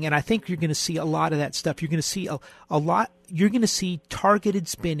tougher thing, and I think you're going to see a lot of that stuff. You're going to see a lot. You're going to see targeted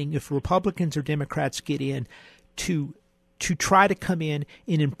spending if Republicans or Democrats get in to try to come in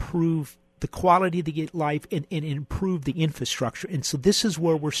and improve the quality of the life and improve the infrastructure. And so this is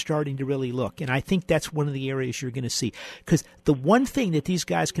where we're starting to really look. And I think that's one of the areas you're going to see. Because the one thing that these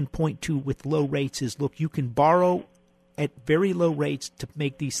guys can point to with low rates is, look, you can borrow at very low rates to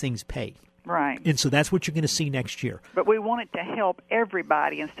make these things pay. Right. And so that's what you're going to see next year. But we want it to help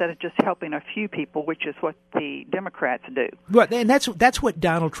everybody instead of just helping a few people, which is what the Democrats do. Right, and that's what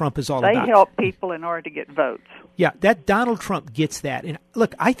Donald Trump is all about. They help people in order to get votes. Yeah, that Donald Trump gets that. And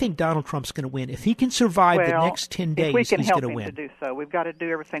look, I think Donald Trump's going to win. If he can survive the next 10 days, he's going to win. If we can help him to do so, we've got to do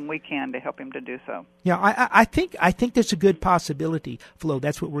everything we can to help him to do so. Yeah, I think there's a good possibility, Flo.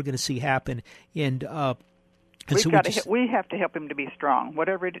 That's what we're going to see happen. And we have to help him to be strong,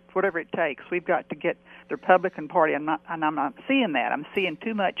 whatever it takes. We've got to get the Republican Party. I'm not seeing that. I'm seeing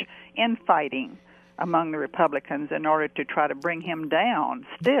too much infighting among the Republicans in order to try to bring him down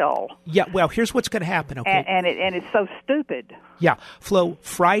still. Yeah, well, here's what's going to happen, okay? And it's so stupid. Yeah, Flo,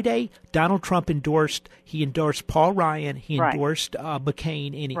 Friday, Donald Trump endorsed Paul Ryan, he endorsed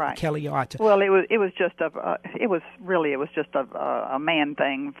McCain and Kelly Otta. Well, it was just a man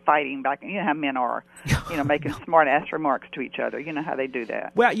thing fighting back. You know how men are, making smart ass remarks to each other. You know how they do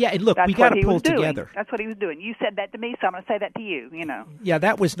that. Well, yeah, and look, we got to pull together. That's what he was doing. You said that to me, so I'm going to say that to you. Yeah,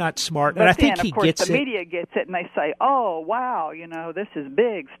 that was not smart, but and I think he gets it. The media gets it, and they say, "Oh, wow, this is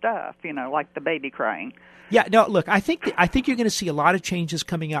big stuff." Like the baby crying. Yeah, no, look, I think you're going to see a lot of changes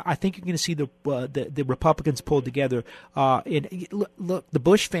coming out. I think you're going to see the Republicans pulled together. And look, the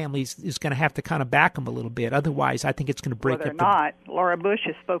Bush family is going to have to kind of back them a little bit. Otherwise, I think it's going to break up. They're not. Laura Bush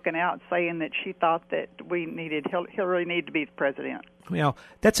has spoken out saying that she thought that Hillary needed to be the president. Well,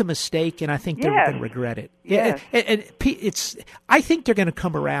 that's a mistake, and I think they're going to regret it. Yes. And I think they're going to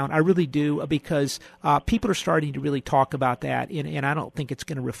come around. I really do, because people are starting to really talk about that, and I don't think it's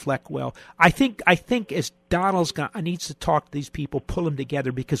going to reflect well. I think as Donald's needs to talk to these people, pull them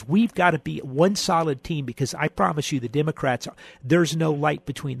together, because we've got to be one solid team. Because I promise you, the Democrats, there's no light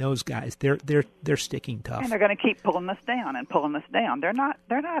between those guys. They're sticking tough, and they're going to keep pulling us down and pulling us down. They're not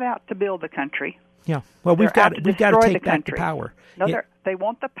out to build the country. Yeah, well, we've got to take back the power. No, they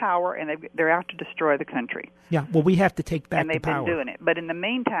want the power, and they're out to destroy the country. Yeah, well, we have to take back the power. And they've been doing it. But in the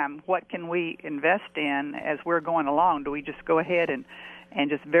meantime, what can we invest in as we're going along? Do we just go ahead and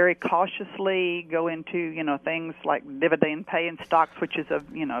just very cautiously go into, things like dividend paying stocks, which is a,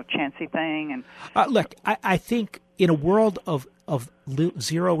 chancy thing? And look, I think in a world of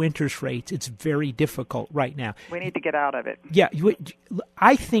zero interest rates, it's very difficult right now. We need to get out of it. Yeah,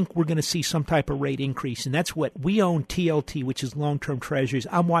 I think we're going to see some type of rate increase, and that's what we own. TLT, which is long-term treasuries.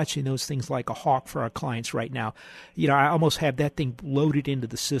 I'm watching those things like a hawk for our clients right now. I almost have that thing loaded into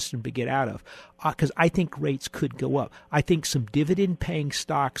the system to get out of, because I think rates could go up. I think some dividend-paying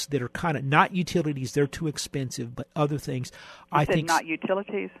stocks that are kind of not utilities, they're too expensive, but other things. You said not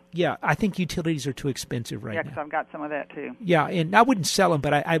utilities? Yeah, I think utilities are too expensive right now. Yeah, because I've got some of that too. Yeah, and I wouldn't sell them,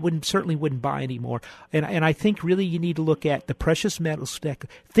 but I certainly wouldn't buy anymore. And I think really you need to look at the precious metals stack.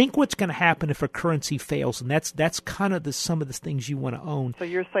 Think what's going to happen if a currency fails, and that's kind of some of the things you want to own. So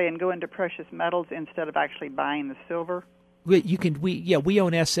you're saying go into precious metals instead of actually buying the silver? We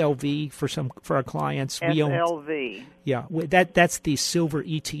own SLV for our clients. SLV. That's the silver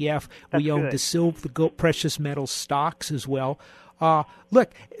ETF. That's we own good. the gold, precious metal stocks as well.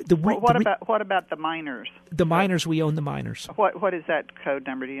 What about the miners? The miners, we own the miners. What is that code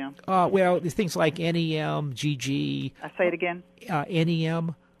number, do you know? Well, things like NEM, GG. Say it again.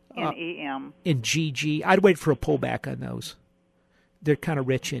 NEM. NEM. And GG. I'd wait for a pullback on those. They're kind of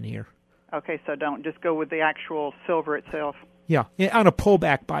rich in here. Okay, so don't just go with the actual silver itself. Yeah, on a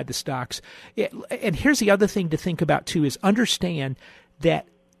pullback by the stocks. And here's the other thing to think about, too, is understand that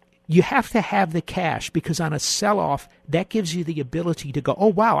you have to have the cash, because on a sell-off, that gives you the ability to go, oh,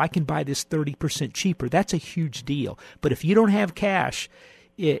 wow, I can buy this 30% cheaper. That's a huge deal. But if you don't have cash,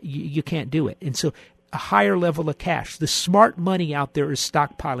 you can't do it. And so a higher level of cash. The smart money out there is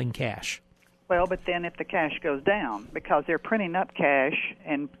stockpiling cash. Well, but then if the cash goes down, because they're printing up cash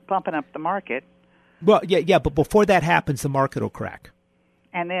and pumping up the market. Well, yeah, but before that happens, the market will crack.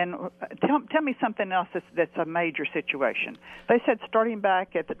 And then tell me something else that's a major situation. They said starting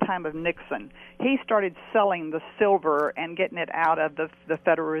back at the time of Nixon, he started selling the silver and getting it out of the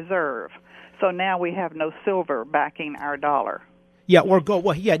Federal Reserve. So now we have no silver backing our dollar. Yeah, or gold.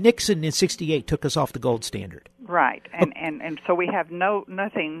 Well, yeah, Nixon in '68 took us off the gold standard. Right, and so we have no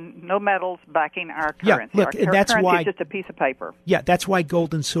metals backing our currency. Yeah, look, and that's currency why is just a piece of paper. Yeah, that's why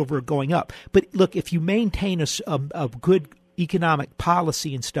gold and silver are going up. But look, if you maintain a good economic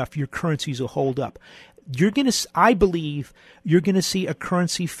policy and stuff, your currencies will hold up. I believe you're gonna see a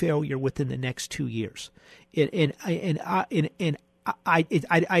currency failure within the next 2 years, and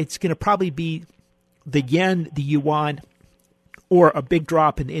it's gonna probably be the yen, the yuan, or a big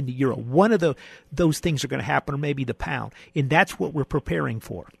drop in the euro. One of those things are going to happen, or maybe the pound, and that's what we're preparing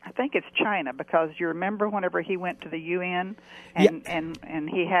for. I think it's China, because you remember whenever he went to the UN and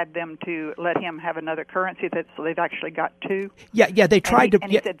he had them to let him have another currency, so they've actually got two. Yeah, they tried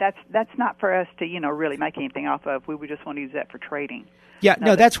he said that's not for us to really make anything off of. We would just want to use that for trading. Yeah,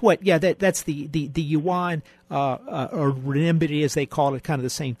 that's the yuan or renminbi, as they call it, kind of the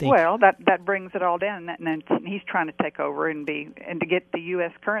same thing. Well, that brings it all down, and he's trying to take over and to get the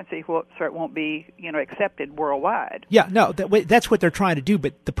U.S. currency so it won't be accepted worldwide. Yeah, no, that's what they're trying to do.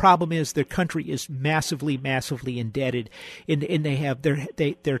 But the problem is their country is massively, massively indebted, and they have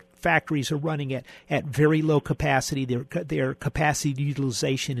their factories are running at very low capacity. Their capacity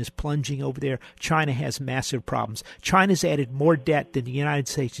utilization is plunging over there. China has massive problems. China's added more debt than the United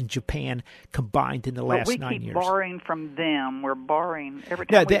States and Japan combined in the last 9 years. We keep borrowing from them. We're borrowing every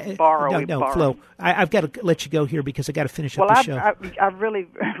time we borrow. No, Flo, I've got to let you go here because I got to finish up the show. I've really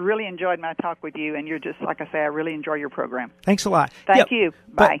enjoyed my talk with you, and you're just like I say. I really enjoy your program. Thanks a lot. Thank you.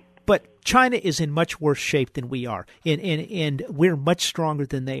 Bye. But China is in much worse shape than we are, and we're much stronger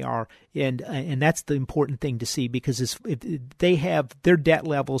than they are, and that's the important thing to see, because they have their debt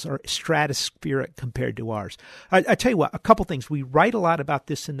levels are stratospheric compared to ours. I tell you what, a couple things. We write a lot about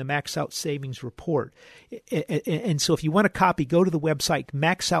this in the Max Out Savings Report, and so if you want a copy, go to the website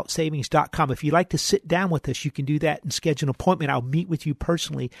maxoutsavings.com. If you'd like to sit down with us, you can do that and schedule an appointment. I'll meet with you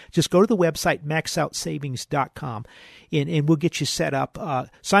personally. Just go to the website maxoutsavings.com, and we'll get you set up.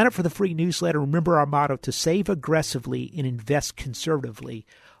 Sign up for the free newsletter. Remember our motto: to save aggressively and invest conservatively.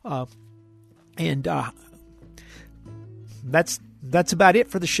 That's about it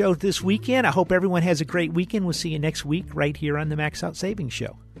for the show this weekend. I hope everyone has a great weekend. We'll see you next week right here on the Max Out Savings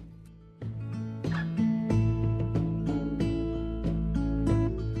Show.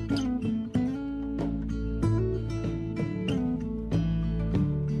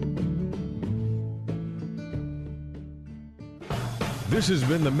 This has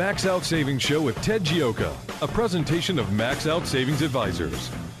been the Max Out Savings Show with Ted Gioka, a presentation of Max Out Savings Advisors.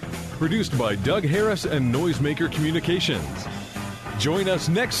 Produced by Doug Harris and Noisemaker Communications. Join us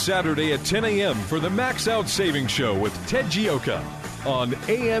next Saturday at 10 a.m. for the Max Out Savings Show with Ted Gioka on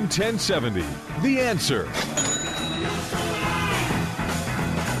AM 1070. The Answer.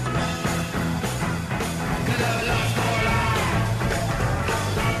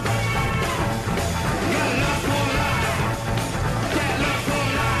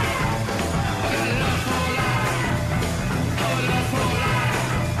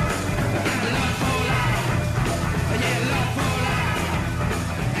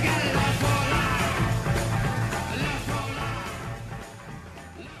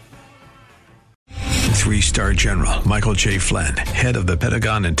 Three-star General Michael J. Flynn, head of the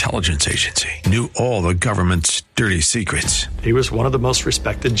Pentagon Intelligence Agency, knew all the government's dirty secrets. He was one of the most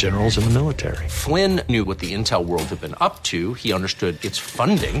respected generals in the military. Flynn knew what the intel world had been up to. He understood its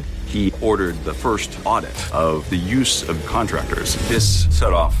funding. He ordered the first audit of the use of contractors. This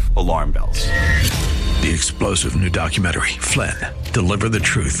set off alarm bells. The explosive new documentary, Flynn, Deliver the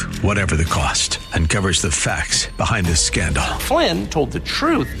Truth, Whatever the Cost, uncovers the facts behind this scandal. Flynn told the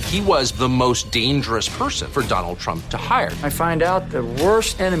truth. He was the most dangerous person for Donald Trump to hire. I find out the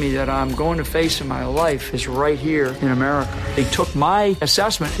worst enemy that I'm going to face in my life is right here in America. They took my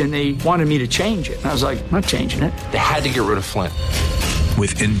assessment and they wanted me to change it. And I was like, I'm not changing it. They had to get rid of Flynn.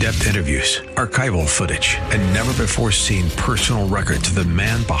 with in-depth interviews, archival footage, and never-before-seen personal records of the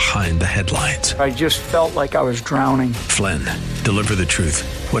man behind the headlines. I just felt like I was drowning. Flynn, deliver the truth,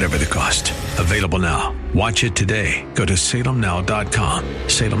 whatever the cost. Available now. Watch it today. Go to salemnow.com.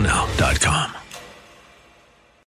 salemnow.com.